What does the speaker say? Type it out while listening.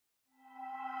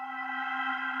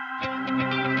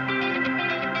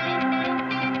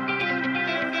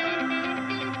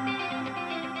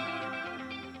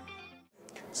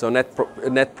So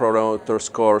net promoter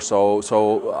score.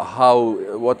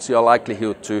 What's your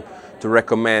likelihood to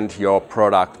recommend your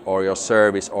product or your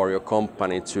service or your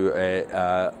company to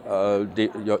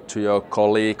your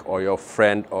colleague or your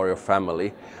friend or your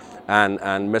family,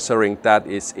 and measuring that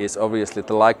is obviously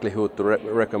the likelihood to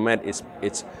recommend it's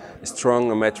a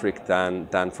stronger metric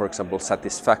than for example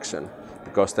satisfaction.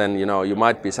 Because then you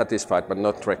might be satisfied but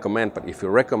not recommend, but if you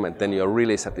recommend then you're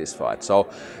really satisfied. So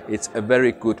it's a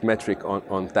very good metric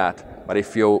on that. But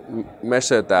if you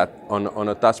measure that on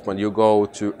a touch point, you go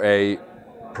to a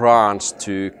branch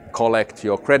to collect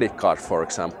your credit card, for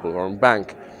example, or a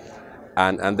bank,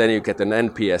 and then you get an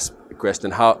NPS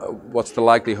question, what's the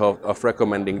likelihood of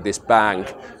recommending this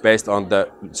bank based on the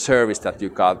service that you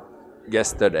got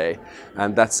yesterday?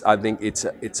 And that's, I think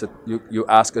you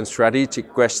ask a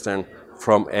strategic question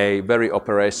from a very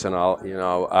operational,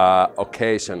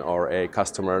 occasion or a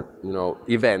customer,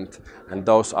 event, and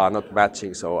those are not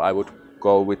matching. So I would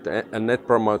go with a net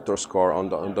promoter score on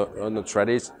the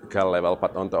strategical level,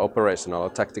 but on the operational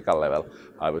or tactical level,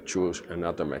 I would choose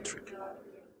another metric.